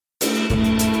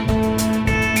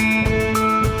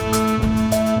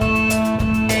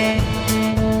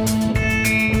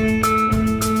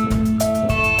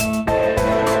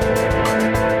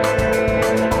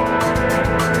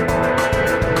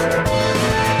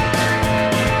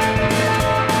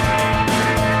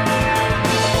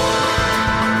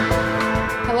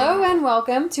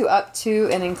welcome to Up to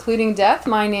and Including Death.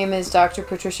 My name is Dr.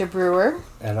 Patricia Brewer.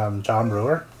 And I'm John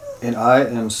Brewer. And I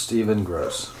am Stephen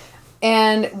Gross.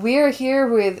 And we are here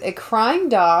with a crying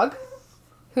dog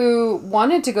who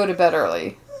wanted to go to bed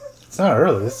early. It's not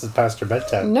early. This is past her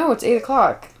bedtime. No, it's 8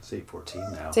 o'clock. It's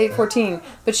 8:14 now. It's 8:14.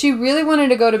 But she really wanted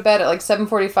to go to bed at like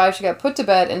 7:45. She got put to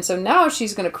bed, and so now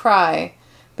she's going to cry.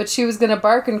 But she was going to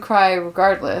bark and cry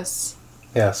regardless.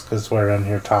 Yes, because we're in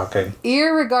here talking.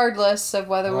 Irregardless of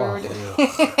whether we were doing...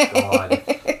 God.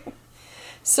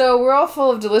 So we're all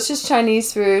full of delicious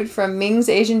Chinese food from Ming's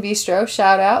Asian Bistro.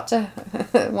 Shout out to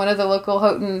one of the local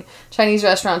Houghton Chinese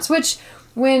restaurants. Which,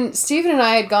 when Stephen and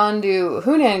I had gone to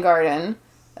Hunan Garden,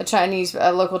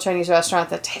 a local Chinese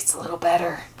restaurant that tastes a little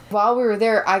better. While we were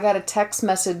there, I got a text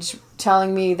message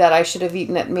telling me that I should have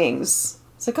eaten at Ming's.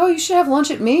 It's like, oh, you should have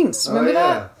lunch at Ming's. Remember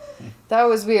that? That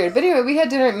was weird. But anyway, we had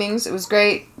dinner at Ming's. It was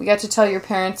great. We got to tell your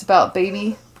parents about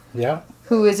Baby. Yeah.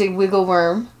 Who is a wiggle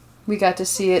worm. We got to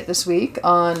see it this week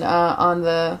on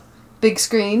the big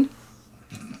screen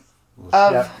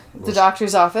of the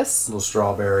doctor's office. Little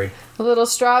strawberry. A little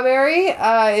strawberry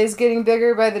is getting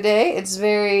bigger by the day. It's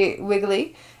very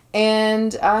wiggly.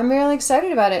 And I'm really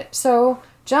excited about it. So,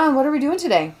 John, what are we doing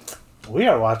today? We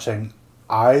are watching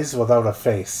Eyes Without a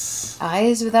Face.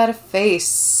 Eyes Without a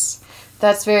Face.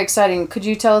 That's very exciting. Could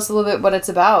you tell us a little bit what it's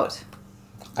about?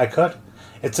 I could.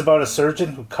 It's about a surgeon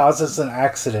who causes an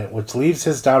accident which leaves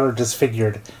his daughter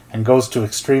disfigured and goes to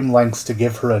extreme lengths to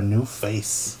give her a new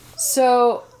face.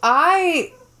 So,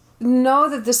 I know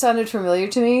that this sounded familiar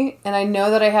to me, and I know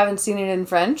that I haven't seen it in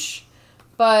French,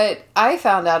 but I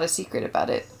found out a secret about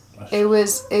it.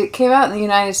 It came out in the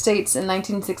United States in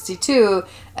 1962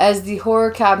 as The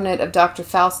Horror Cabinet of Dr.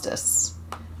 Faustus.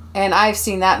 And I've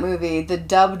seen that movie, the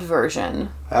dubbed version.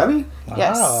 Have you?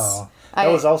 Yes. Oh. That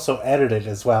was also edited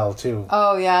as well, too.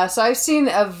 Oh, yeah. So I've seen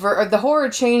the Horror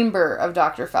Chamber of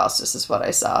Dr. Faustus is what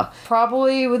I saw.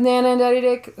 Probably with Nana and Daddy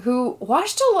Dick, who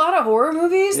watched a lot of horror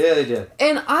movies. Yeah, they did.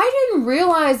 And I didn't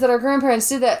realize that our grandparents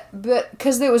did that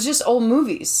because it was just old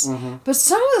movies. Mm-hmm. But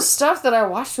some of the stuff that I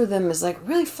watched with them is like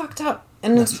really fucked up.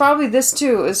 And it's probably this,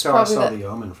 too. It's so probably I saw The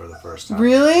Omen for the first time.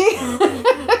 Really?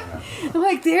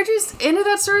 Like, they're just into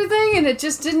that sort of thing, and it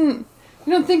just didn't...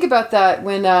 You don't think about that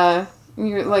when...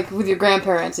 you're like with your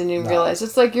grandparents and you realize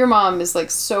it's like your mom is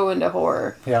like so into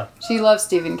horror. Yeah. She loves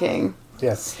Stephen King.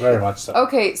 Yes, very much so.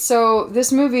 Okay, so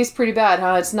this movie is pretty bad,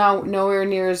 huh? It's now nowhere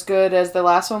near as good as the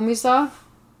last one we saw?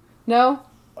 No?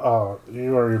 Oh,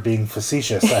 you're being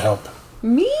facetious, I hope.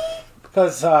 Me?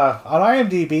 Because on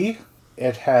IMDb,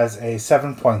 it has a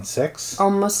 7.6.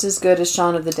 Almost as good as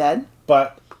Shaun of the Dead.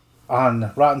 But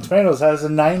on Rotten Tomatoes, it has a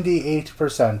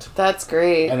 98%. That's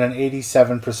great. And an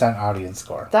 87% audience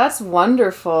score. That's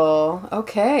wonderful.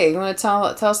 Okay, you want to tell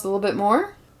us a little bit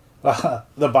more?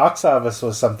 The box office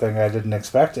was something I didn't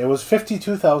expect. It was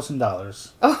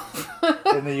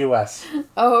 $52,000 in the U.S.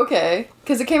 Oh, okay.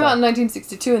 Because it came out in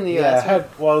 1962 in the U.S. Yeah, it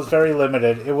was very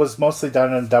limited. It was mostly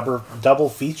done in double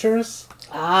features.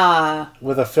 Ah.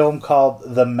 With a film called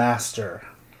The Master.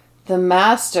 The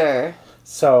Master.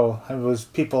 So it was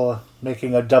people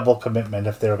making a double commitment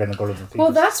if they were going to go to the theater.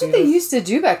 Well, that's what they used to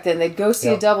do back then. They'd go see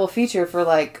a double feature for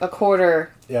like a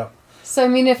quarter. Yeah. So, I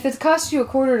mean, if it cost you a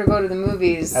quarter to go to the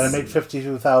movies... And it made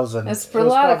 $52,000. It's for a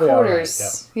lot of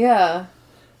quarters. Right, yeah.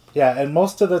 Yeah, and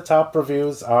most of the top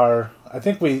reviews are... I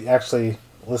think we actually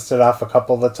listed off a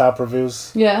couple of the top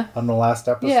reviews on the last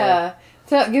episode. Yeah.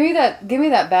 So, give me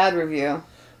that bad review.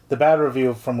 The bad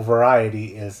review from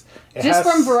Variety is...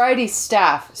 From Variety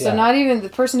staff. So not even... The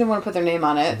person didn't want to put their name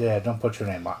on it. Yeah, don't put your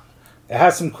name on it. It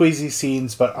has some queasy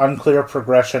scenes, but unclear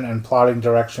progression and plotting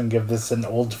direction give this an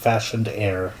old-fashioned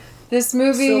air. This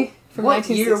movie from what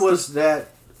 1960. year was that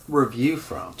review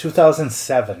from?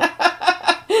 2007.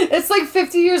 It's like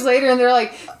 50 years later, and they're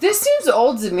like, this seems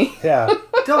old to me. Yeah.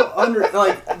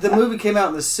 The movie came out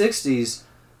in the 60s.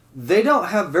 They don't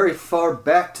have very far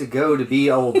back to go to be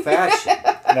old-fashioned.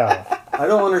 No. I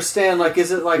don't understand. Like,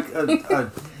 is it like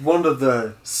one of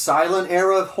the silent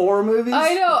era horror movies?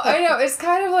 I know. It's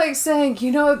kind of like saying,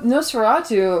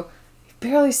 Nosferatu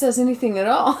barely says anything at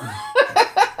all.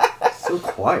 So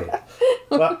quiet.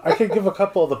 Well, I could give a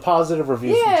couple of the positive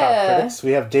reviews from top critics.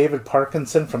 We have David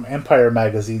Parkinson from Empire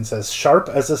Magazine says, sharp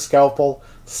as a scalpel,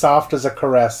 soft as a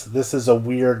caress. This is a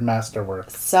weird masterwork.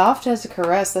 Soft as a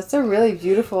caress. That's a really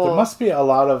beautiful... There must be a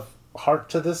lot of heart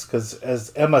to this, because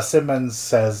as Emma Simmons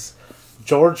says,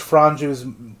 George Franju's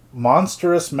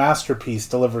monstrous masterpiece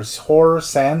delivers horror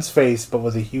sans face, but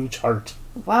with a huge heart.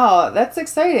 Wow, that's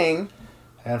exciting.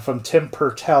 And from Tim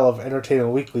Purtell of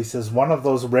Entertainment Weekly says, one of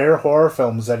those rare horror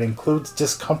films that includes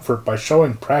discomfort by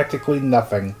showing practically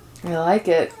nothing. I like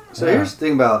it. So here's the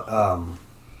thing about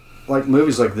like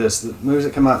movies like this, the movies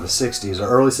that come out in the 60s or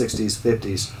early 60s,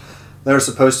 50s, they're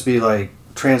supposed to be like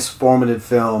transformative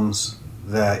films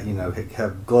that, you know,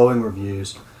 have glowing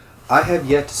reviews. I have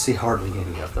yet to see hardly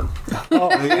any of them. You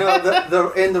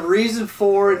know, and the reason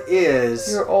for it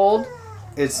is... You're old?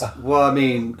 It's, well, I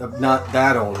mean, I'm not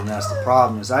that old, and that's the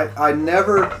problem. Is I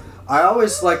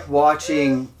always liked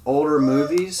watching older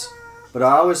movies, but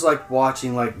I always liked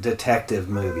watching, like, detective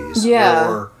movies. Yeah.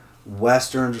 Or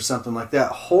westerns or something like that.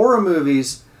 Horror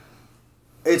movies,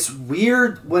 it's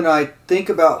weird when I think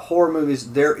about horror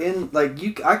movies. They're in,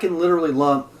 like, I can literally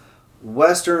lump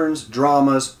westerns,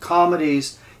 dramas,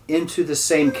 comedies into the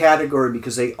same category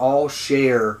because they all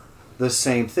share the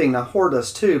same thing. Now, horror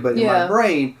does too, but in my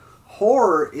brain,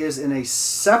 horror is in a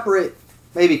separate,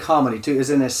 maybe comedy too, is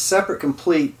in a separate,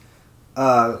 complete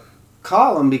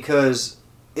column because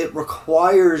it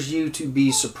requires you to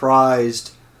be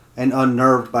surprised and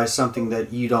unnerved by something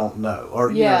that you don't know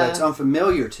or you know, that's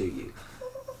unfamiliar to you.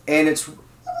 And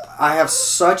I have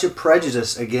such a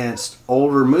prejudice against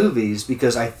older movies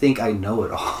because I think I know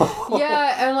it all.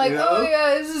 Yeah, and like, you know? Oh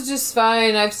yeah, this is just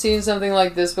fine. I've seen something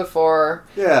like this before.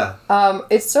 Yeah.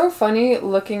 It's so funny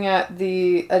looking at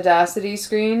the Audacity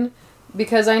screen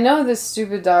because I know this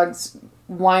stupid dog's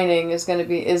whining is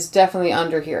definitely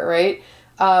under here, right?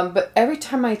 But every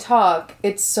time I talk,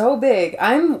 it's so big.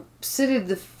 I'm seated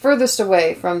the furthest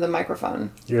away from the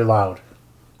microphone. You're loud.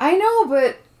 I know,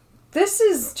 but this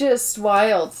is just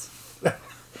wild.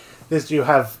 You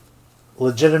have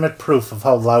legitimate proof of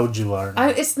how loud you are.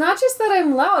 It's not just that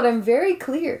I'm loud. I'm very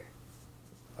clear.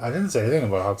 I didn't say anything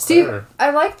about how Steve, clear. I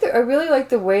really like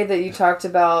the way that you talked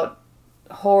about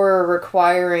horror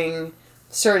requiring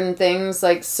certain things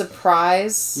like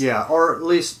surprise. Yeah, or at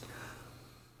least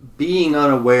being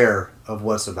unaware of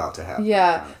what's about to happen.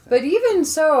 Yeah, kind of but even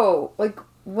so, like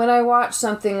when I watch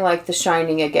something like The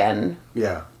Shining again,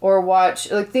 or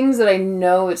watch like things that I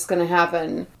know it's going to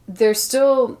happen, there's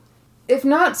still, if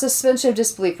not suspension of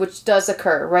disbelief, which does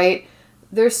occur, right?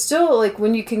 There's still like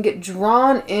when you can get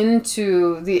drawn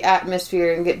into the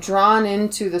atmosphere and get drawn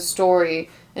into the story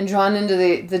and drawn into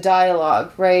the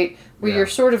dialogue, right? Where you're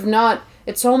sort of not,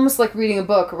 it's almost like reading a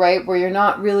book, right? Where you're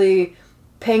not really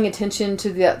paying attention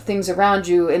to the things around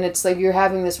you and it's like you're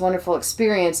having this wonderful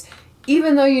experience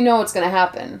even though you know what's going to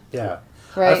happen. Yeah.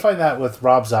 Right? I find that with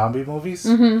Rob Zombie movies,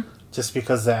 just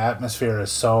because the atmosphere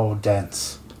is so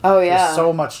dense. Oh, yeah. There's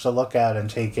so much to look at and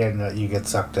take in that you get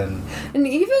sucked in. And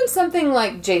even something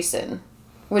like Jason,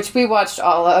 which we watched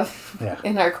all of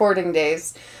in our courting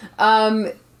days.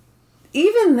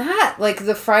 Even that, like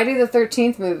the Friday the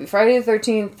 13th movie, Friday the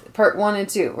 13th part 1 and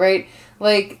 2, right?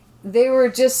 Like, they were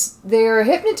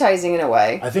hypnotizing in a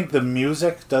way. I think the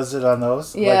music does it on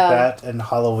those. Like that and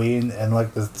Halloween and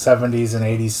like the 70s and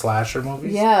 80s slasher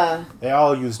movies. Yeah. They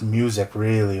all use music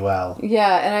really well.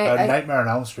 Yeah, and Nightmare on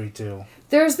Elm Street too.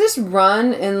 There's this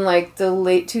run in like the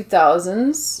late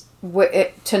 2000s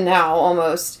to now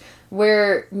almost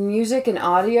where music and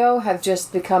audio have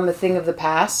just become a thing of the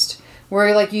past.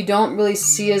 Where, like, you don't really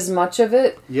see as much of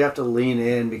it. You have to lean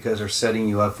in because they're setting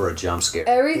you up for a jump scare.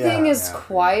 Everything is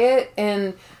quiet,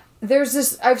 and there's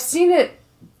this... I've seen it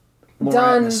more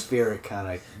done... atmospheric, kind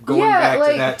of. Going back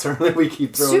like, to that term that we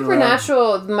keep throwing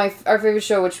Supernatural, our favorite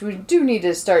show, which we do need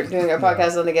to start doing our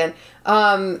podcast on again.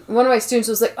 One of my students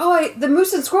was like, the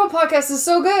Moose and Squirrel podcast is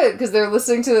so good, because they're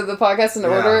listening to the podcast in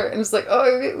order, and it's like,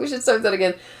 we should start that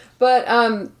again. But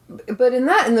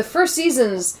in the first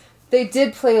seasons... They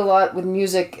did play a lot with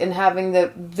music and having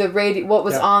the radio, what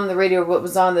was on the radio, what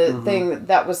was on the thing,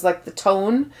 that was like the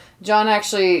tone. John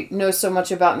actually knows so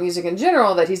much about music in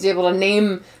general that he's able to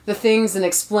name the things and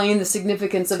explain the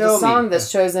significance of the song that's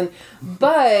chosen.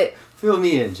 But... Fill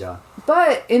me in, John.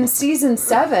 But in season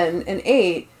 7 and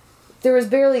 8, there was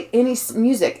barely any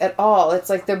music at all. It's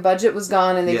like their budget was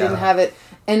gone and they didn't have it.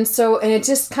 And it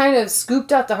just kind of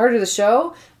scooped out the heart of the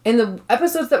show. And the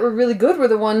episodes that were really good were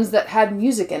the ones that had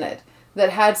music in it. That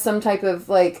had some type of,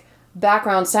 like,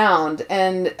 background sound.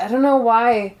 And I don't know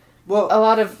why a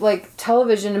lot of, like,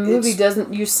 television and movie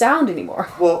doesn't use sound anymore.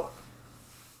 Well,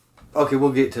 okay,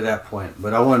 we'll get to that point.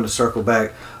 But I wanted to circle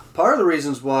back. Part of the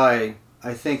reasons why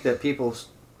I think that people...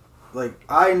 Like,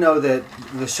 I know that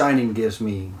The Shining gives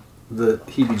me the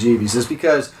heebie-jeebies is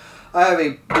because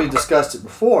we discussed it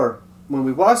before. When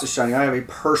we watched The Shining, I have a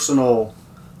personal...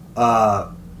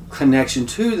 connection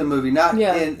to the movie, I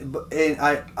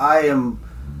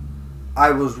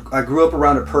grew up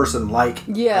around a person like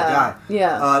a guy.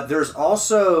 There's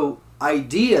also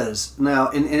ideas now,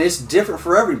 and it's different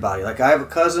for everybody. Like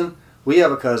we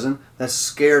have a cousin that's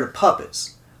scared of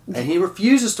puppets. and he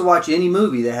refuses to watch any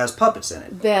movie that has puppets in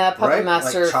it. Yeah, Puppet Right?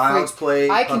 Master. Like Child's Play.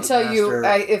 I can Puppet tell you,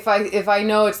 Master. if I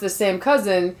know it's the same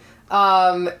cousin,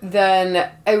 then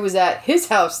it was at his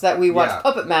house that we watched Yeah.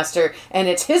 Puppet Master, and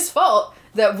it's his fault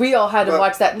that we all had to But-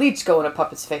 watch that leech go in a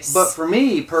puppet's face. But for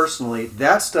me personally,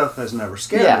 that stuff has never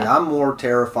scared Yeah. me. I'm more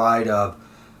terrified of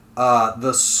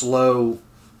the slow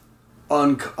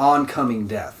oncoming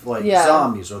death, like Yeah.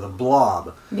 zombies or the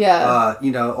blob. Yeah.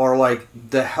 Or like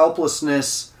the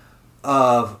helplessness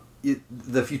of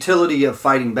the futility of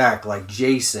fighting back, like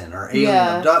Jason or alien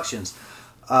Yeah. abductions,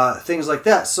 things like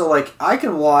that. So like I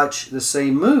can watch the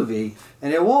same movie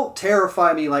and it won't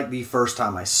terrify me like the first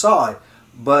time I saw it,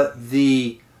 but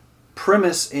the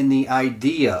premise and the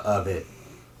idea of it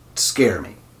scare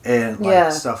me, and like Yeah.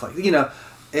 stuff like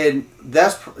and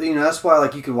that's why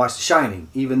like you can watch The Shining,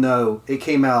 even though it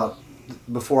came out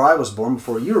before I was born,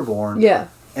 before you were born. Yeah.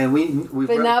 And we've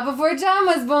But not before John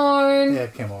was born. Yeah,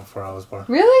 it came out before I was born.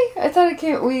 Really? I thought it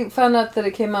came. We found out that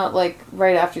it came out like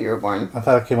right after you were born. I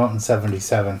thought it came out in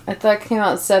 77. I thought it came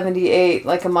out in '78,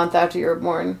 like a month after you were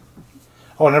born.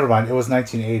 Oh, never mind. It was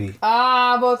 1980.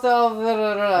 Both of.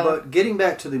 But getting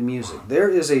back to the music, there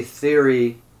is a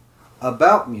theory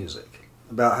about music,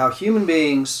 about how human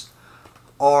beings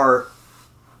we're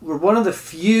one of the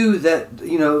few that,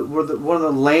 one of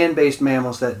the land-based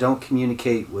mammals that don't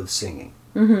communicate with singing.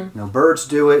 Mm-hmm. Birds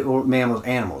do it, or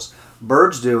animals.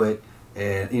 Birds do it,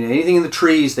 and anything in the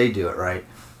trees, they do it, right?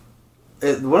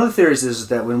 One of the theories is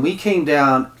that when we came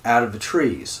down out of the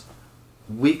trees,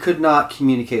 we could not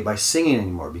communicate by singing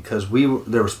anymore because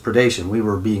there was predation. We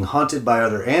were being hunted by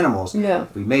other animals. Yeah.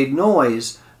 We made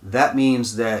noise. That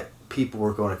means that people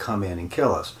were going to come in and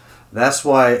kill us. That's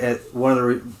why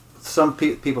some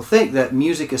people think that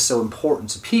music is so important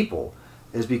to people,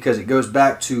 is because it goes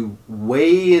back to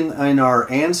way in our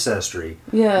ancestry,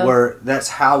 Yeah. where that's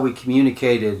how we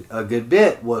communicated a good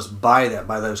bit, was by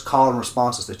those call and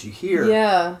responses that you hear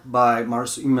Yeah. by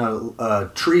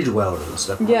tree dwellers and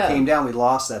stuff. When Yeah. we came down, we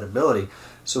lost that ability.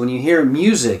 So when you hear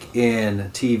music in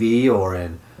TV or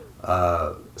in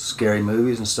scary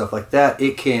movies and stuff like that,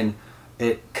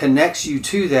 it connects you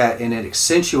to that, and it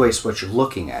accentuates what you're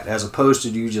looking at, as opposed to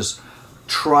you just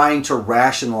trying to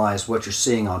rationalize what you're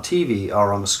seeing on TV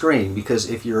or on the screen. Because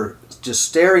if you're just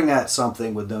staring at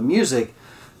something with no music,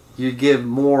 you're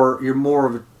more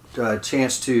of a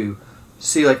chance to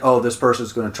see like, oh, this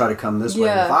person's going to try to come this way.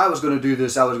 Yeah. If I was going to do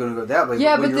this, I was going to go that way.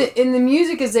 Yeah, when but the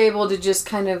music is able to just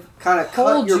kind of cut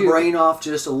hold your you. brain off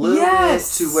just a little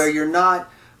Yes. bit, to where you're not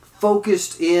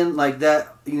focused in like that.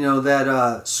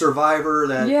 That survivor,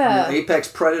 that Yeah. apex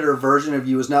predator version of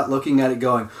you is not looking at it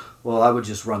going, well, I would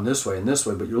just run this way and this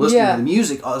way. But you're listening Yeah. to the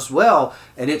music as well,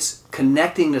 and it's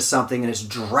connecting to something, and it's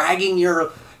dragging your,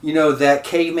 that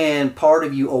caveman part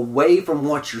of you away from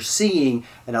what you're seeing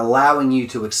and allowing you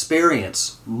to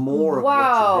experience more of what you're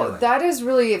Wow, doing. that is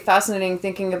really fascinating,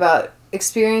 thinking about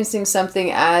experiencing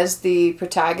something as the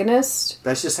protagonist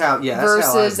That's just how, that's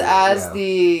versus how I do it, as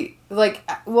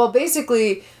yeah.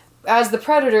 basically as the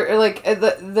predator, or like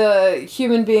the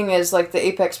human being is like the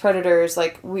apex predator, is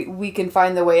like we can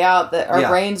find the way out, that our Yeah.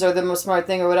 brains are the most smart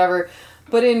thing or whatever.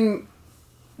 But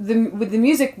with the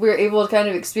music, we're able to kind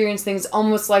of experience things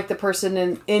almost like the person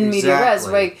in media res,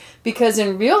 Exactly. right? Because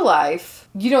in real life,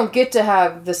 you don't get to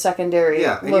have the secondary.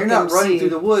 Yeah, and look you're not running see. through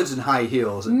the woods in high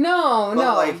heels. No, But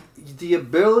no. like the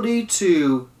ability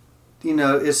to,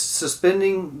 it's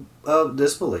suspending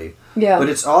disbelief. Yeah. But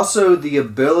it's also the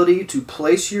ability to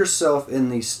place yourself in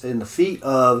the feet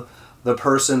of the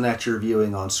person that you're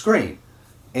viewing on screen.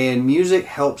 And music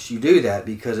helps you do that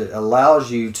because it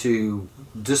allows you to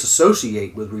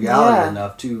disassociate with reality Yeah.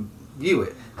 enough to view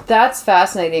it. That's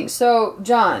fascinating. So,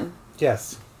 John,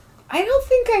 Yes. I don't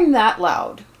think I'm that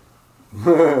loud.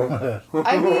 I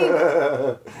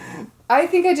mean, I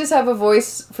think I just have a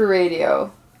voice for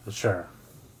radio. Sure.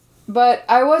 But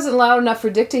I wasn't loud enough for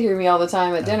Dick to hear me all the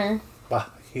time at dinner. Bah,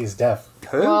 he's deaf.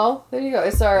 Who? Well, there you go.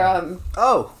 It's our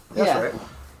Oh, that's Yeah. right.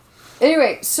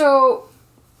 Anyway, so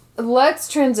let's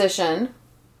transition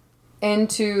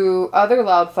into other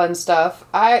loud fun stuff.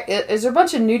 Is there a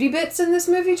bunch of nudie bits in this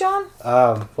movie, John?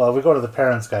 Well, we go to the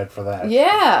parents' guide for that.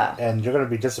 Yeah. And you're going to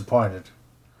be disappointed.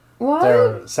 What?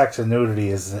 Their sex and nudity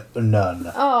is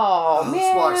none. Oh, man.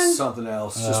 Let's watch something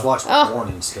else. Just watch porn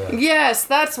instead. Yes,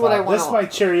 that's what I want. This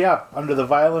might cheer you up. Under the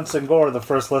violence and gore, the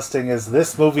first listing is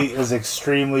this movie is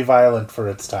extremely violent for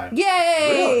its time. Yay!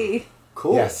 Really?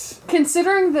 Cool. Yes.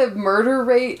 Considering the murder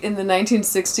rate in the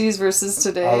 1960s versus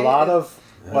today.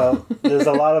 There's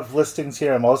a lot of listings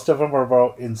here. Most of them are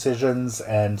about incisions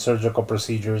and surgical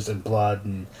procedures and blood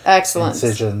and Excellent.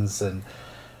 incisions.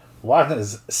 One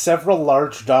is several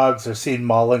large dogs are seen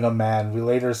mauling a man. We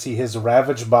later see his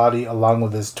ravaged body along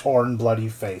with his torn, bloody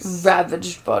face.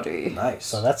 Ravaged body. Nice.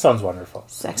 So that sounds wonderful.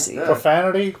 Sexy. Yeah.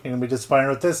 Profanity? You're going to be disappointed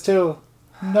with this too.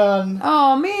 None.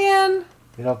 Oh, man.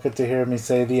 You don't get to hear me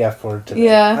say the F word today.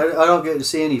 Yeah. I don't get to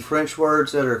see any French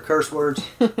words that are curse words.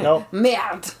 Nope.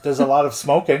 Merde. There's a lot of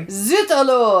smoking. Zut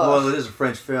alors. Well, it is a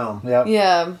French film. Yep.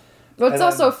 Yeah. Well, it's And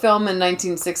also then- filmed in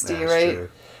 1960, That's right? true.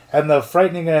 And the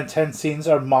frightening and intense scenes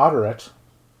are moderate.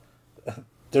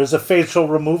 There's a facial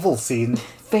removal scene,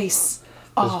 Face. which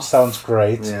Oh. sounds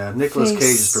great. Yeah, Nicolas Cage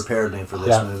Face. has prepared me for this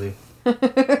Yeah. movie.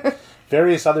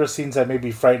 Various other scenes that may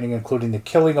be frightening, including the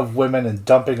killing of women and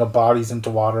dumping of bodies into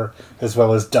water, as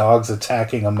well as dogs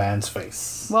attacking a man's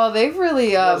face. Well, they've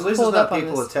really Well, at least it's pulled not up on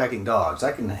people this. attacking dogs.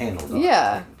 I can handle dogs.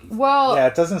 Yeah. attacking people. Well, Yeah,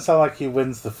 it doesn't sound like he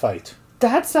wins the fight.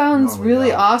 that sounds Normally really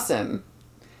don't. awesome.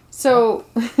 So,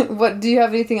 what do you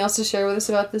have anything else to share with us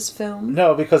about this film?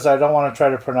 No, because I don't want to try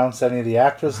to pronounce any of the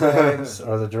actors' names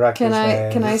or the director's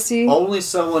names. Can I see? Only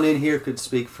someone in here could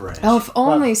speak French. Oh, if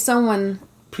only someone.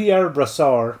 Pierre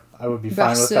Brassard, I would be fine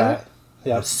with Brasseur? that.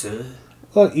 Yep. Monsieur.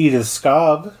 Well, Edith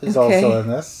Scobb is Okay. also in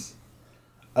this.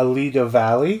 Alida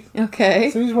Valley.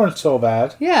 Okay. So these weren't so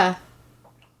bad. Yeah.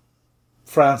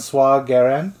 Francois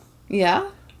Guérin. Yeah.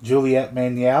 Juliette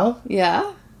Méniel.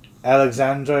 Yeah.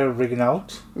 Alexandre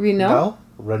Renault. Reno. No?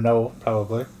 Renault,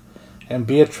 probably. And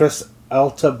Beatrice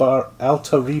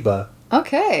Altariba.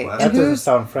 Okay. Wow, That And doesn't who's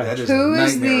sound French. That is who a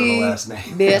is nightmare of a the last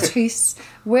name. Beatrice?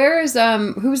 Where is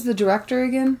who's the director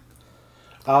again?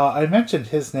 I mentioned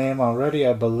his name already,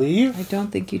 I believe. I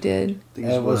don't think you did.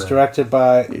 It was directed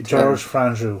by Georges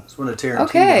Franju. It's one of Tarantino's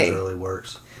Okay. early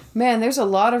works. Man, there's a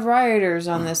lot of rioters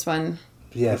on this one.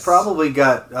 Yes. He probably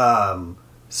got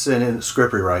sent in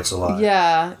script rewrites a lot.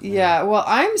 Yeah. Well,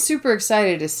 I'm super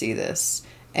excited to see this.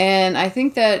 And I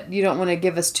think that you don't want to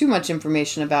give us too much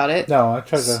information about it. No, I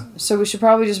tried to. So we should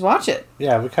probably just watch it.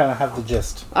 Yeah, we kind of have the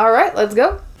gist. All right, let's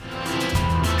go.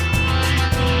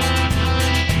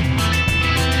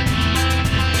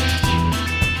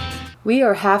 We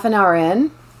are half an hour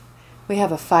in. We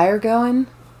have a fire going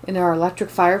in our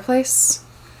electric fireplace,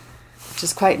 which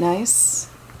is quite nice.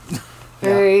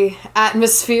 Very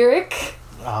atmospheric.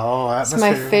 Oh, It's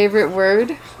my favorite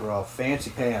word. We're all fancy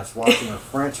pants watching a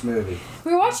French movie.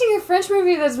 We're watching a French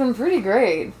movie that's been pretty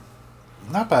great.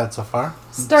 Not bad so far.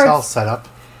 It's Starts- all set up.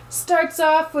 Starts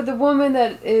off with a woman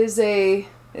that is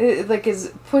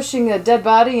is pushing a dead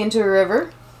body into a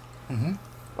river,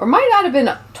 or might not have been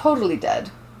totally dead.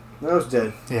 That was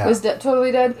dead. Yeah. Was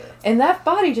totally dead, and that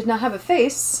body did not have a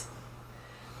face.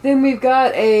 Then we've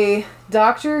got a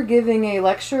doctor giving a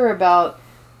lecture about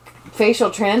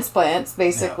facial transplants,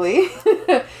 basically,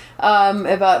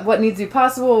 about what needs to be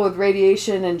possible with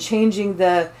radiation and changing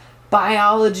the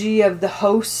biology of the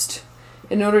host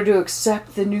in order to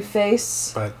accept the new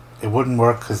face. But it wouldn't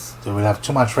work because it would have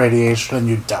too much radiation and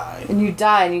you'd die. And you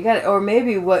die, and you got, or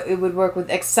maybe what it would work with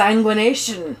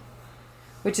exsanguination,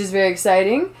 which is very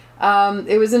exciting.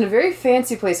 It was in a very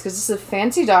fancy place because this is a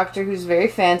fancy doctor who's very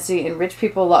fancy, and rich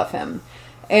people love him.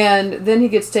 And then he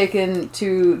gets taken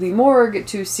to the morgue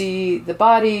to see the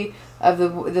body of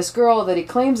this girl that he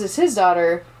claims is his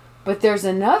daughter, but there's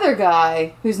another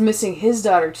guy who's missing his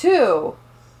daughter too,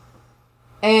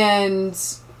 and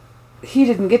he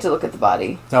didn't get to look at the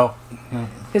body. No.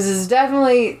 Because it's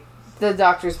definitely the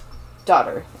doctor's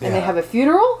daughter. And they Yeah. have a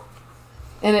funeral.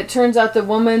 And it turns out the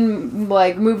woman,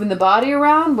 moving the body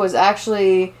around was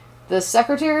actually the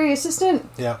secretary assistant.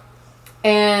 Yeah.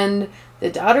 And the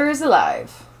daughter is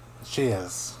alive. She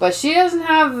is. But she doesn't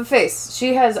have a face.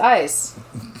 She has eyes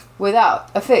without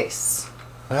a face.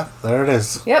 Yeah, there it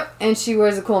is. Yep. And she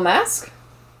wears a cool mask.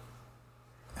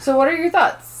 So what are your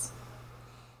thoughts?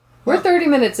 We're 30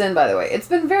 minutes in, by the way.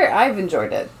 I've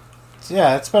enjoyed it.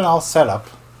 Yeah, it's been all set up.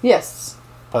 Yes.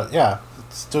 But yeah,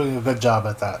 it's doing a good job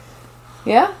at that.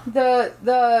 Yeah,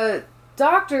 the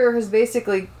doctor has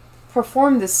basically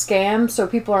performed this scam so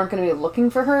people aren't going to be looking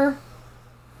for her,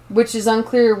 which is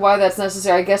unclear why that's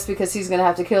necessary. I guess because he's going to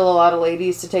have to kill a lot of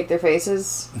ladies to take their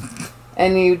faces,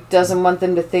 and he doesn't want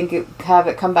them to have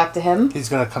it come back to him. He's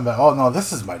gonna come back. Oh no,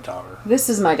 this is my daughter. This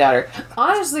is my daughter.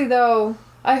 Honestly, though,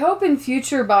 I hope in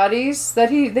future bodies that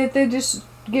they just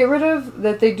get rid of,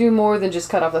 that they do more than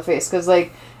just cut off the face, because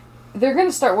they're going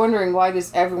to start wondering, why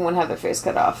does everyone have their face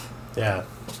cut off? Yeah.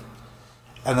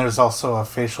 And there's also a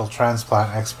facial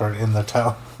transplant expert in the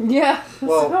town. Yeah.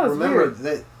 Well, That was remember weird.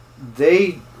 that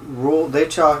they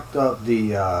chalked up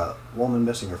the woman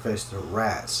missing her face to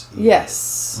rats.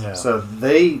 Yes. Yeah. So if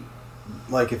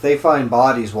they find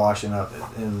bodies washing up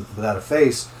without a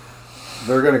face,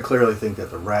 They're going to clearly think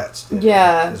that the rats did.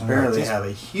 Yeah. Because apparently they have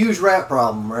a huge rat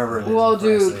problem wherever it is. Well, in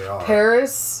France dude, they are.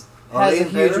 Paris Are has they a in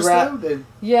huge Paris, rat. though?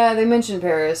 Yeah, they mentioned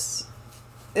Paris.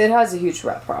 It has a huge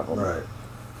rat problem. Right.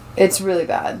 It's really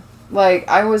bad. Like,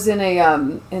 I was in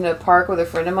a park with a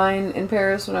friend of mine in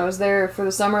Paris when I was there for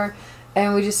the summer,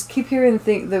 and we just keep hearing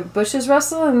the bushes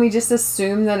rustle, and we just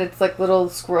assume that it's like little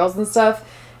squirrels and stuff,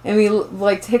 and we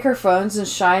like take our phones and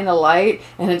shine a light,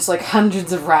 and it's like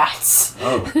hundreds of rats.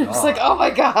 Oh, It's like, oh my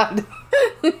god.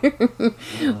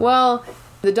 Well,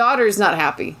 the daughter's not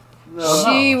happy.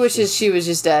 She wishes she was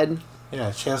just dead.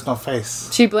 Yeah, she has no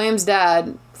face. She blames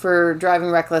dad for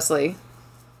driving recklessly.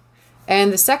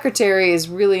 And the secretary is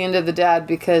really into the dad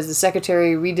because the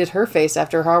secretary redid her face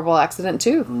after a horrible accident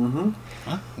too. Mm-hmm.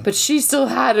 Huh? But she still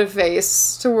had a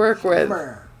face to work with.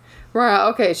 Right,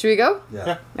 okay, should we go?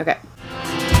 Yeah. Okay.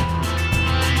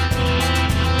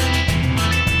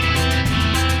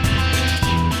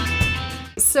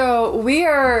 So we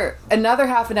are another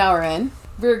half an hour in.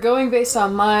 We're going based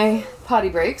on my potty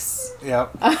breaks.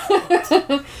 Yep.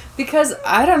 Because,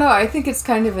 I don't know, I think it's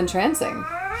kind of entrancing.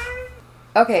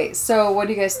 Okay, so what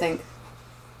do you guys think?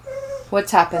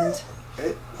 What's happened?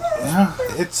 Yeah,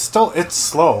 it's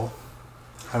slow.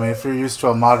 I mean, if you're used to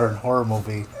a modern horror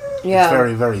movie, Yeah. it's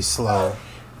very, very slow.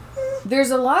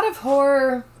 There's a lot of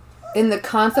horror in the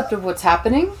concept of what's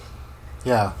happening,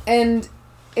 Yeah. and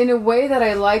in a way that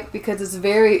I like because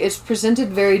it's presented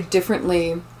very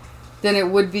differently than it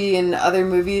would be in other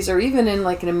movies or even in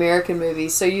like an American movie.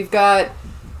 So you've got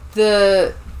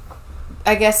the,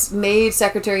 I guess, maid,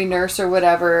 secretary, nurse, or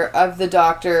whatever of the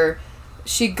doctor.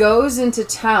 She goes into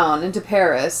town, into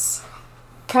Paris,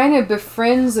 kind of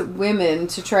befriends women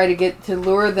to try to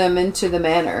lure them into the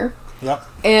manor. Yep.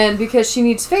 And because she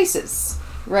needs faces,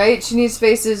 right? She needs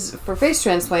faces for face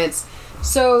transplants.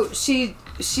 So she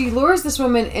lures this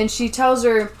woman and she tells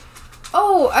her,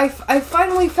 oh, I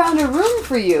finally found a room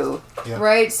for you. Yeah.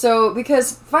 Right? So,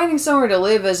 because finding somewhere to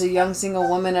live as a young single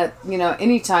woman at,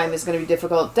 any time is going to be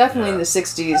difficult. Definitely in the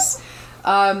 60s.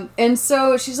 And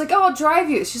so she's like, oh, I'll drive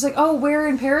you. She's like, oh, where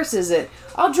in Paris is it?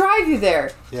 I'll drive you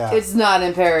there. Yeah. It's not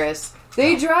in Paris.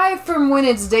 They drive from when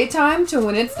it's daytime to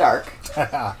when it's dark.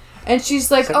 And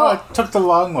she's like, I took the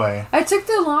long way. I took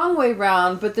the long way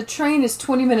round, but the train is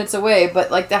 20 minutes away.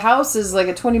 But, like, the house is, like,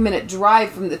 a 20-minute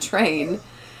drive from the train.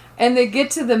 And they get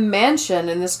to the mansion,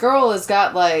 and this girl has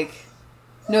got, like,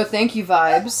 no thank you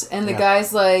vibes. And the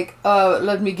guy's like,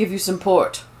 let me give you some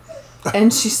port.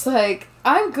 And she's like,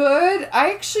 I'm good.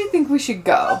 I actually think we should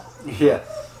go. Yeah.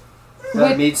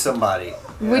 Meet somebody.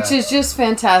 Which is just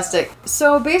fantastic.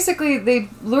 So basically, they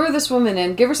lure this woman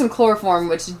in, give her some chloroform,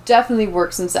 which definitely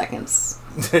works in seconds.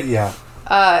 Yeah.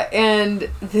 And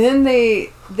then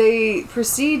they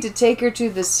proceed to take her to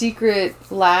the secret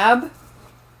lab,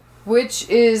 which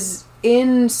is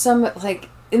in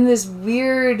in this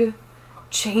weird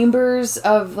chambers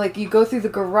of, like, you go through the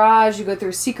garage, you go through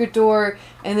a secret door,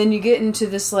 and then you get into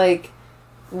this, like,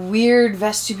 weird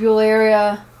vestibule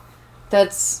area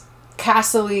that's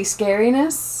castle-y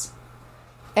scariness,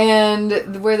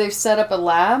 and where they've set up a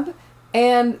lab,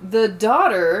 and the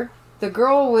daughter, the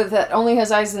girl that only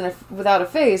has eyes without a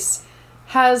face,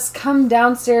 has come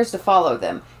downstairs to follow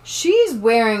them. She's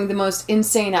wearing the most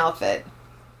insane outfit.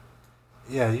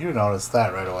 Yeah, you noticed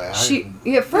that right away.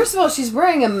 First of all, she's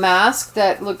wearing a mask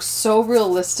that looks so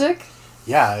realistic.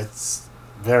 Yeah, it's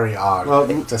very odd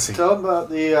to see. Tell about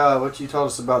the what you told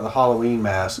us about the Halloween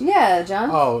mask. Yeah, John.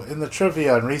 Oh, in the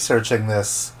trivia and researching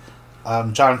this,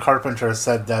 John Carpenter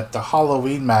said that the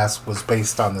Halloween mask was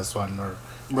based on this one, or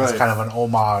it's kind of an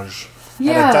homage.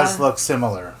 Yeah. And it does look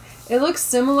similar. It looks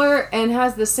similar and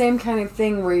has the same kind of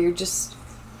thing where you're just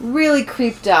really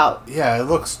creeped out. Yeah, it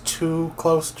looks too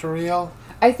close to real.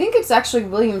 I think it's actually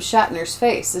William Shatner's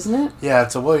face, isn't it? Yeah,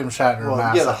 it's a William Shatner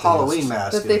mask. Yeah, the Halloween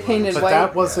mask. That they painted But white.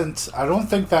 that wasn't... I don't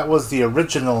think that was the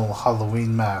original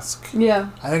Halloween mask. Yeah.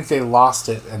 I think they lost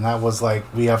it, and that was like,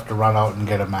 we have to run out and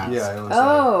get a mask. Yeah, it was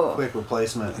a quick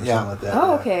replacement or something like that.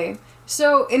 Oh, okay.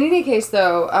 So, in any case,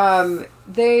 though,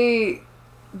 they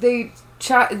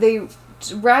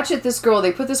ratchet this girl.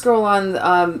 They put this girl on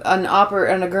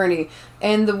a gurney,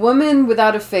 and the woman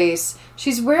without a face,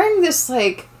 she's wearing this,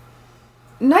 like,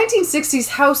 1960s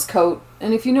house coat,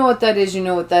 and if you know what that is, you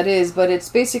know what that is, but it's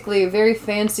basically a very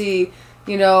fancy,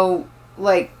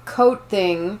 like, coat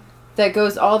thing that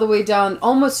goes all the way down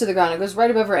almost to the ground. It goes right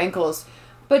above her ankles.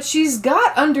 But she's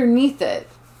got underneath it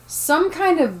some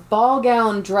kind of ball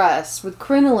gown dress with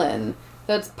crinoline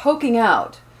that's poking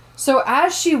out. So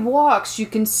as she walks, you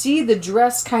can see the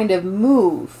dress kind of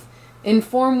move in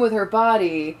form with her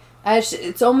body.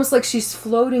 It's almost like she's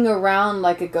floating around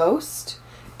like a ghost.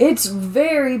 It's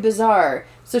very bizarre.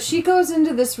 So she goes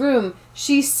into this room.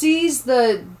 She sees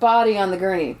the body on the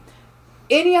gurney.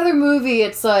 Any other movie,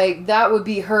 it's like, that would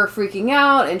be her freaking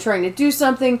out and trying to do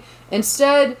something.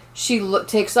 Instead, she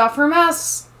takes off her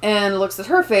mask and looks at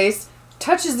her face,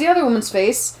 touches the other woman's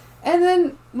face, and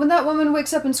then when that woman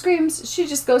wakes up and screams, she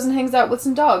just goes and hangs out with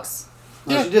some dogs.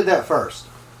 No, she did that first.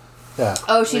 Yeah.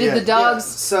 Oh, she did the dogs?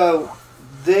 Yeah. So,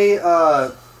 they,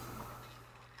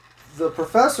 the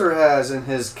professor has in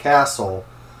his castle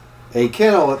a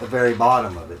kennel at the very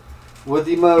bottom of it with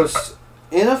the most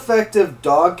ineffective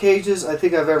dog cages I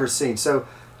think I've ever seen. So,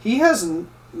 he has...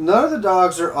 None of the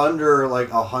dogs are under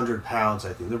like 100 pounds,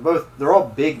 I think. They're all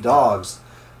big dogs.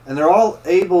 And they're all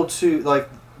able to, like,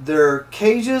 their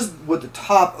cages with the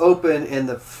top open and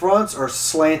the fronts are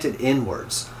slanted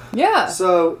inwards. Yeah.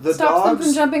 So the stops them dogs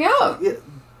from jumping out. Yeah,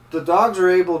 the dogs are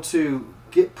able to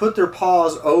put their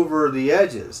paws over the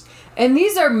edges. And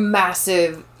these are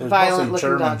massive, violent looking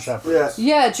German dogs. Shepherds.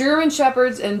 Yeah. Yeah, German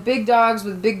Shepherds and big dogs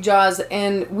with big jaws.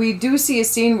 And we do see a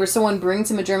scene where someone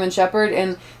brings him a German Shepherd.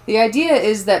 And the idea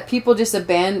is that people just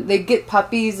they get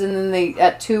puppies and then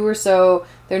at 2 or so,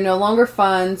 they're no longer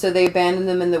fun. So they abandon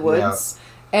them in the woods.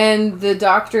 Yeah. And the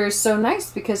doctor is so nice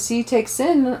because he takes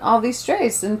in all these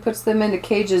strays and puts them into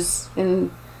cages in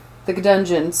the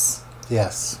dungeons.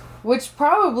 Yes. Which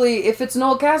probably, if it's an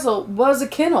old castle, was a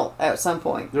kennel at some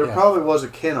point. There probably was a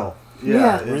kennel.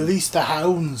 Yeah. Release the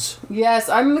hounds. Yes,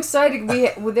 I'm excited.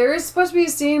 There is supposed to be a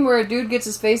scene where a dude gets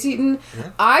his face eaten.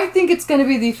 Yeah. I think it's going to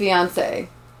be the fiancé.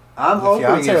 I'm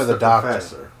hoping it's the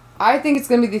professor. I think it's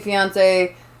going to be the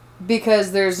fiancé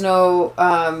because there's no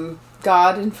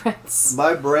God in France.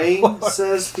 My brain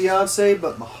says fiancé,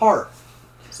 but my heart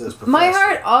says professor. My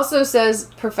heart also says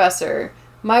professor.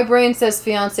 My brain says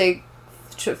fiancé.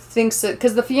 Thinks that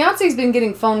because the fiance's been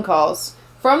getting phone calls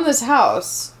from this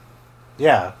house.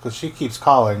 Yeah, because she keeps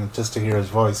calling just to hear his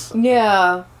voice.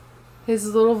 Yeah,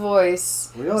 his little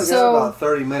voice. We only got about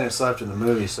 30 minutes left in the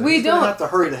movie, so we don't have to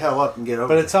hurry the hell up and get over.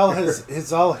 But it's all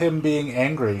it's all him being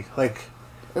angry. Like,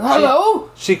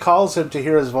 hello. She calls him to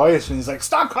hear his voice, and he's like,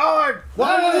 "Stop calling!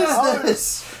 What is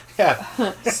this?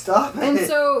 Yeah, stop it." And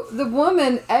so the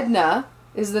woman Edna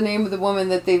is the name of the woman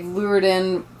that they've lured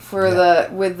in for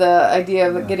with the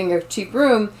idea of getting a cheap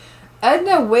room.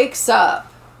 Edna wakes up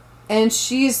and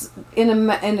she's in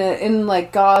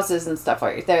like gauzes and stuff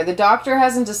right there. The doctor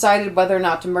hasn't decided whether or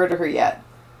not to murder her yet,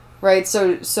 right?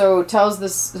 So tells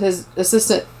his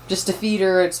assistant just to feed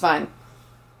her. It's fine.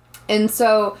 And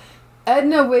so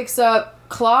Edna wakes up,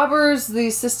 clobbers the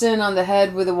assistant on the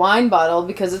head with a wine bottle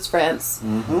because it's France,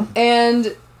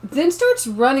 and then starts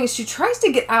running. She tries to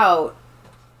get out.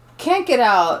 Can't get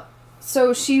out,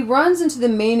 so she runs into the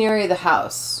main area of the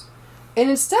house. And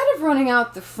instead of running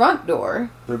out the front door...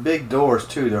 They're big doors,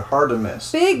 too. They're hard to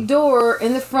miss. Big door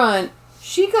in the front.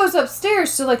 She goes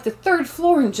upstairs to, like, the 3rd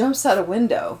floor and jumps out a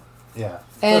window. Yeah.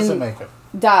 And doesn't make it.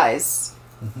 Dies.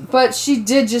 Mm-hmm. But she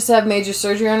did just have major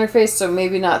surgery on her face, so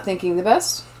maybe not thinking the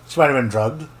best. She might have been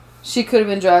drugged. She could have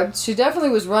been drugged. She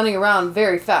definitely was running around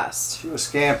very fast. She was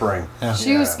scampering. Yeah.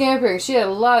 She was scampering. She had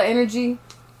a lot of energy.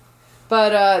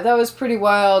 But that was pretty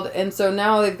wild, and so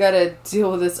now they've got to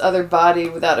deal with this other body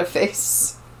without a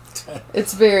face.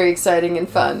 It's very exciting and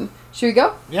fun. Should we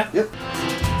go? Yeah. Yep.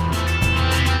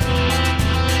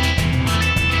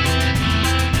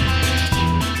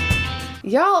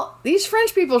 Y'all, these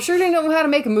French people sure didn't know how to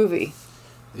make a movie.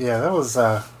 Yeah, that was...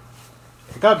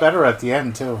 It got better at the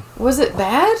end, too. Was it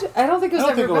bad? I don't think it was I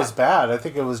don't think it was bad. I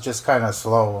think it was just kind of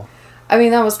slow. I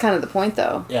mean, that was kind of the point,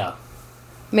 though. Yeah.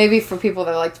 Maybe for people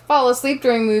that like to fall asleep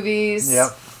during movies.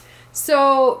 Yep.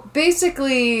 So,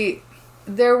 basically,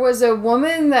 there was a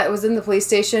woman that was in the police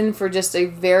station for just a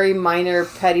very minor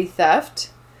petty theft.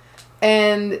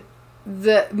 And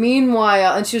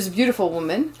meanwhile, and she was a beautiful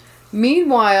woman.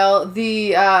 Meanwhile,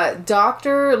 the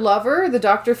doctor lover, the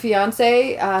doctor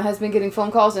fiance, has been getting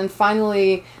phone calls, and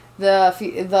finally,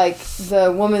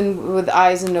 the woman with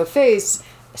eyes and no face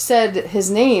said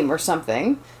his name or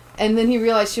something. And then he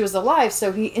realized she was alive,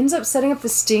 so he ends up setting up the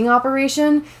sting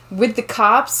operation with the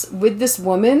cops, with this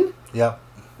woman. Yep.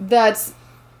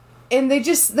 And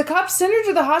the cops send her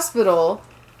to the hospital,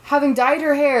 having dyed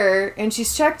her hair, and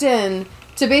she's checked in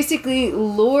to basically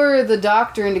lure the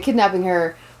doctor into kidnapping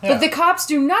her. Yeah. But the cops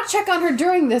do not check on her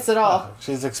during this at all.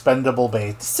 She's expendable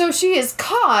bait. So she is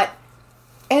caught,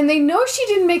 and they know she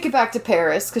didn't make it back to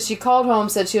Paris, because she called home,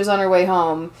 said she was on her way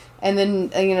home, and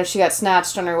then, she got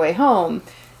snatched on her way home.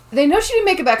 They know she didn't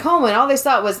make it back home, and all they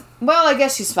thought was, well, I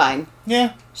guess she's fine.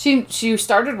 Yeah. She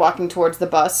started walking towards the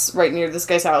bus right near this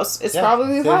guy's house. It's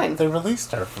probably fine. They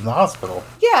released her from the hospital.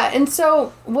 Yeah, and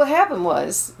so what happened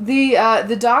was the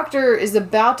doctor is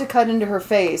about to cut into her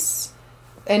face,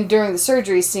 and during the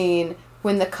surgery scene,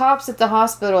 when the cops at the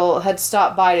hospital had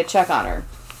stopped by to check on her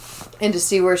and to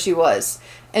see where she was.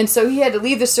 And so he had to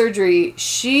leave the surgery.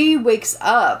 She wakes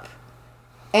up,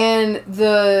 and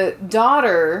the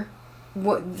daughter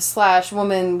slash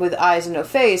woman with eyes and no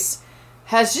face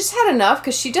has just had enough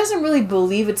because she doesn't really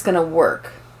believe it's going to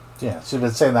work. Yeah, she's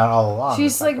been saying that all along.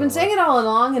 She's like been saying it all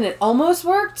along, and it almost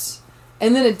worked,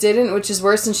 and then it didn't, which is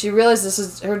worse. And she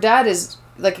realized her dad is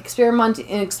like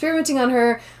experimenting on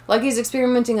her, like he's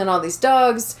experimenting on all these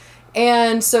dogs,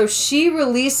 and so she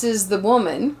releases the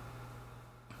woman,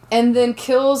 and then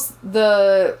kills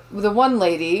the one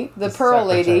lady, the Pearl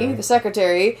lady, the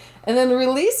secretary, and then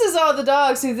releases all the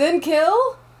dogs, who then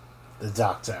kill the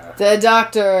doctor. The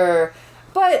doctor,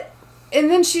 and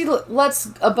then she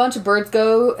lets a bunch of birds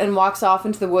go and walks off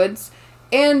into the woods.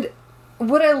 And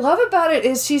what I love about it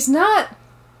is she's not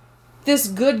this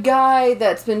good guy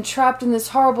that's been trapped in this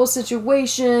horrible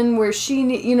situation where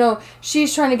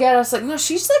she's trying to get us. Like, no,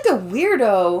 she's like a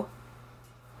weirdo.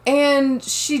 And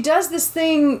she does this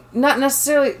thing not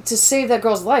necessarily to save that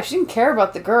girl's life. She didn't care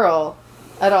about the girl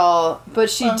at all, but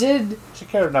she did. She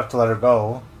cared enough to let her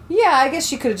go. Yeah, I guess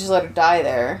she could have just let her die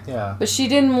there. Yeah. But she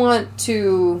didn't want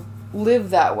to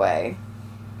live that way.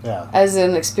 Yeah. As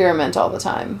an experiment all the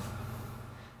time.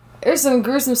 There's some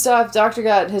gruesome stuff. Doctor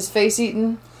got his face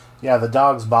eaten. Yeah, the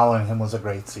dogs following him was a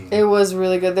great scene. It was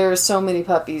really good. There were so many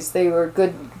puppies. They were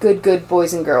good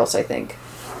boys and girls, I think.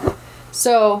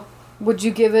 So, would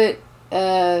you give it,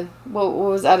 what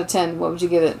was out of 10? What would you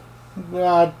give it?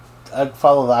 Yeah, I'd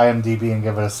follow the IMDb and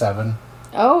give it a 7.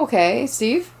 Oh, okay.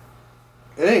 Steve?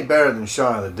 It ain't better than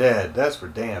Shaun of the Dead. That's for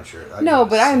damn sure. No,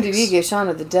 but IMDb gave Shaun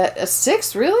of the Dead a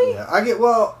 6, really?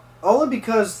 Yeah, only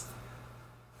because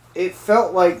it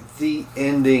felt like the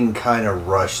ending kind of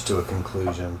rushed to a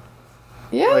conclusion.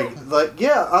 Yeah.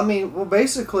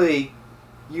 Basically,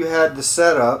 you had the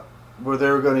setup where they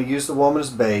were going to use the woman as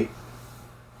bait,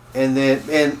 and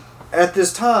at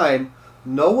this time,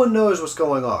 no one knows what's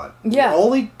going on. Yeah. The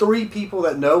only 3 people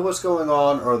that know what's going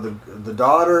on are the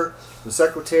daughter, the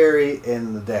secretary,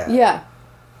 and the dad. Yeah.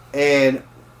 And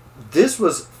this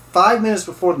was 5 minutes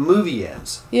before the movie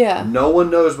ends. Yeah. No one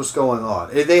knows what's going on.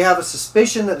 They have a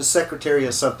suspicion that the secretary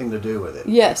has something to do with it.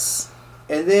 Yes.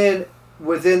 And then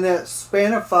within that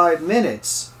span of 5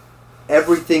 minutes,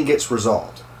 everything gets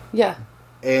resolved. Yeah.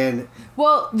 And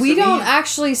well, we don't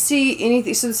actually see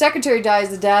anything. So the secretary dies,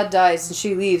 the dad dies, and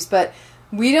she leaves. But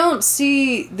we don't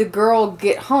see the girl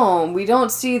get home. We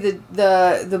don't see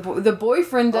the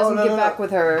boyfriend doesn't get back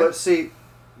with her. But see,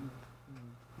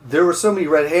 there were so many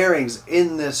red herrings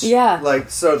in this. Yeah.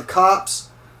 So the cops,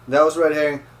 that was red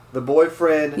herring. The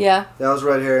boyfriend, yeah, that was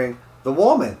red herring. The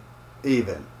woman,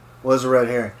 even, was a red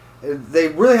herring. They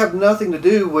really have nothing to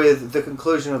do with the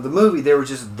conclusion of the movie. They were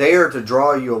just there to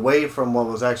draw you away from what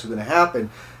was actually going to happen.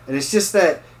 And it's just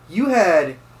that you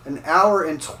had an hour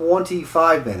and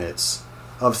 25 minutes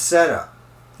of setup.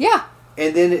 Yeah.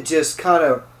 And then it just kind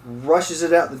of rushes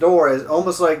it out the door, as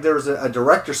almost like there was a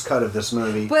director's cut of this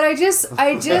movie. But I just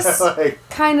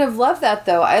kind of love that,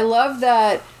 though. I love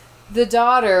that the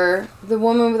daughter, the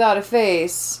woman without a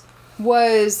face,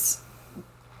 was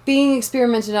being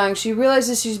experimented on. She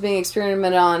realizes she's being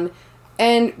experimented on,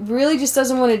 and really just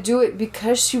doesn't want to do it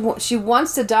because she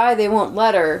wants to die. They won't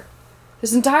let her.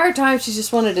 This entire time she's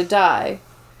just wanted to die,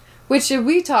 which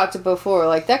we talked before.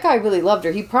 Like, that guy really loved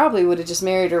her. He probably would have just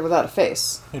married her without a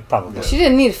face. He probably. She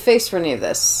didn't need a face for any of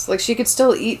this. Like, she could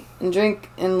still eat and drink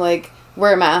and like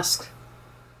wear a mask.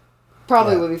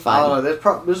 Probably would be fine. I don't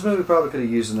know. This movie probably could have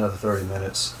used another 30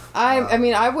 minutes. I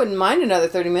mean, I wouldn't mind another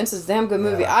 30 minutes. It's a damn good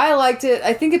movie. Yeah. I liked it.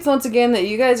 I think it's once again that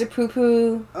you guys are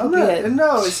poo-poo.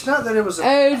 No, it's not that it was...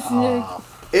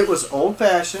 It was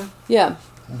old-fashioned. Yeah.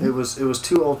 It was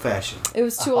too old-fashioned. It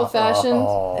was too old-fashioned.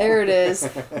 There it is.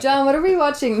 John, what are we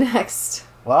watching next?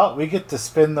 Well, we get to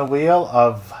spin the wheel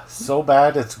of So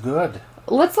Bad It's Good.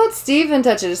 Let's let Steven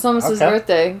touch it. It's almost his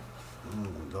birthday.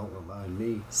 Don't remind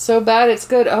me. So Bad It's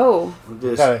Good. Oh.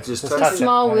 Just touch a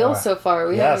small wheel so far.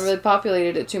 We haven't really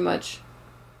populated it too much.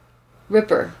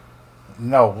 Ripper.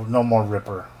 No more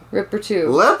Ripper. Ripper 2.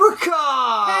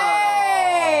 Leprechaun!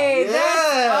 Hey! Yeah!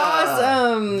 That's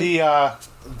awesome!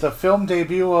 The film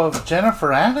debut of Jennifer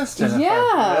Aniston,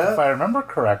 if I remember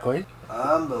correctly.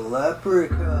 I'm the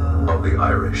leprechaun. Of the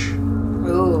Irish.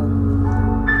 Ooh.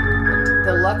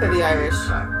 The luck of the Irish.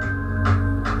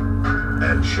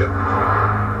 And shipped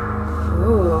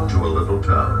Ooh. to a little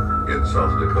town in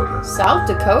South Dakota. South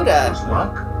Dakota? Whose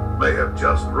luck may have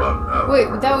just run out. Wait,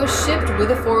 that was shipped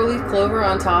with a 4-leaf clover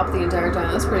on top the entire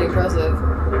time. That's pretty impressive.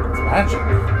 It's magic.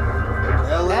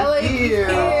 L.A. Gear. Gear.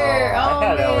 Oh, I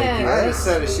had LA man. Gear. I had a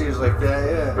set of shoes like that,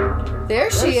 yeah. There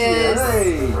she is.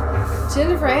 Hey.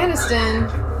 Jennifer Aniston.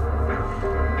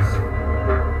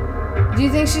 Do you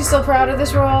think she's still proud of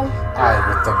this role? I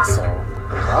would think so.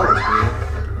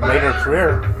 Probably. Later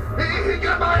career. He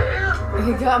got my ear!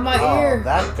 He got my Oh, ear.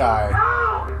 that guy.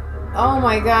 Oh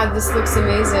my god, this looks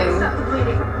amazing.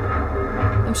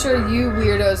 I'm sure you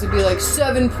weirdos would be like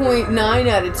 7.9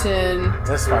 out of 10.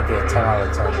 This might be a 10 out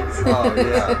of 10. Oh,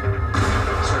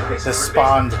 yeah. This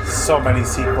spawned so many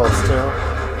sequels, too.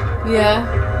 Yeah.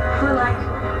 We're like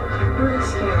really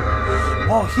scared.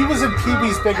 Oh, he was in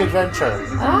Pee-wee's Big Adventure.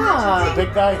 The Ah.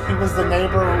 big guy, he was the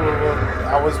neighbor who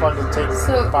always wanted to take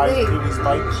So buy they- Pee-wee's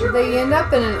bike. They end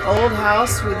up in an old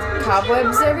house with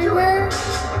cobwebs everywhere.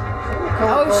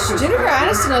 Oh, Jennifer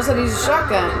Aniston knows how to use a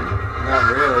shotgun.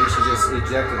 Not really. She just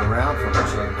ejected around from the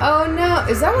chain. Oh no,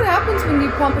 is that what happens when you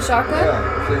pump a shotgun?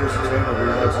 Yeah, clears the chamber,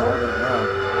 reloads and let it around.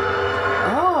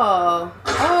 Oh.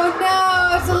 Oh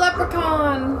no, it's a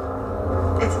leprechaun.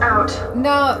 It's out.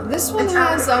 No, this one It's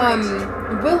out has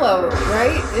of Willow,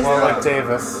 right? Is Warwick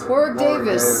Davis. Warwick Warwick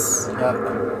Davis. Yep.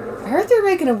 I heard they're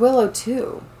making a Willow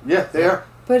too, Yeah, they are.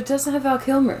 but it doesn't have Val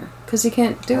Kilmer because he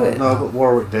can't do it. No, but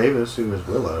Warwick Davis, who was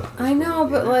Willow. I know,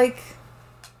 but like,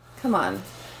 come on.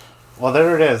 Well,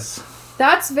 there it is.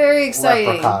 That's very exciting.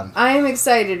 Leprechaun. I am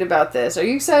excited about this. Are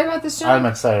you excited about this, John? I'm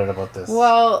excited about this.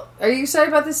 Well, are you excited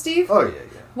about this, Steve? Oh, yeah,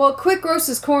 yeah. Well, quick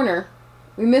Gross's Corner.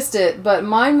 We missed it, but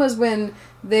mine was when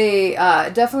they,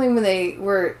 definitely when they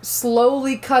were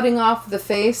slowly cutting off the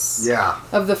face Yeah.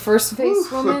 of the first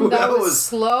face woman. That, was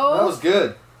slow. That was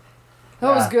good.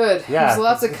 That was Yeah. good. Yeah. There's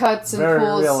lots of cuts and Very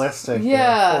pulls. realistic.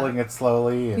 Yeah. Pulling it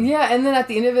slowly. And Yeah, and then at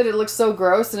the end of it, it looks so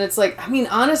gross, and it's like, I mean,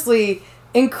 honestly,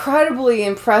 incredibly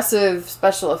impressive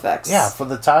special effects. Yeah, for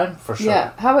the time, for sure. Yeah.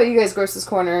 How about you guys, Gross's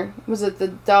Corner? Was it the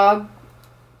dog?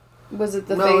 Was it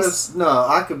the face?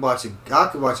 I could watch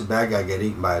a bad guy get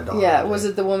eaten by a dog. Yeah. one Was day.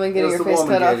 it the woman It getting was her the face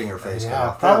woman cut off? getting her face cut Yeah,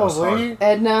 off. That was probably. hard.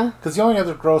 Edna. Because the only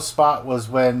other gross spot was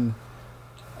when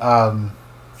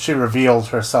she revealed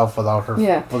herself without her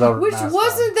Yeah. without her Which mask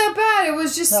wasn't that bad. It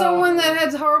was just No. someone that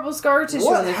had horrible scar tissue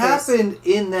on What their happened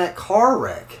in that car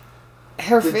wreck? face.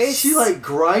 Her Did face. she like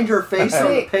grind her face on the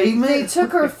They pavement?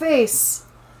 took her face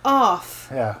off.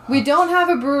 on. Yeah. We don't have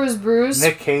a brewer's bruise.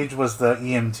 Nick Cage was the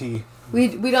E EMT. We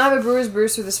don't have a brewer's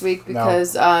bruise for this week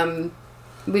because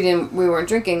we weren't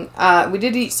drinking. We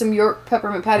did eat some York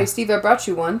peppermint patty. Steve, I brought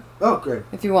you one Oh, great.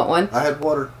 if you want one. I had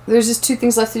water. There's just 2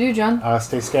 things left to do, John.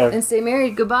 Stay scared. And stay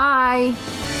married. Goodbye.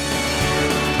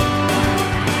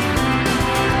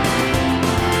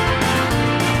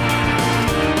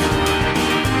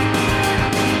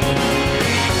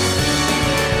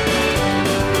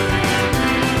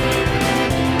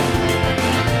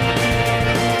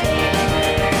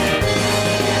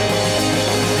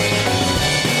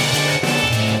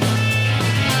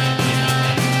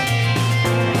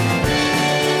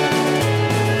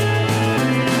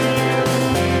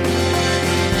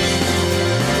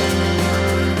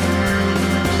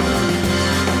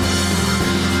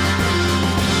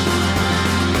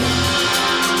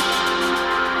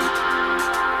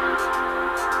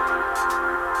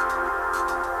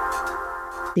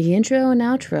 The intro and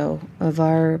outro of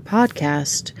our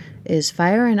podcast is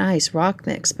Fire and Ice Rock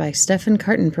Mix by Stefan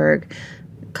Kartenberg.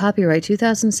 Copyright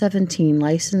 2017,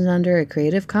 licensed under a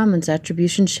Creative Commons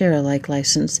Attribution Share Alike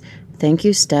license. Thank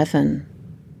you, Stefan.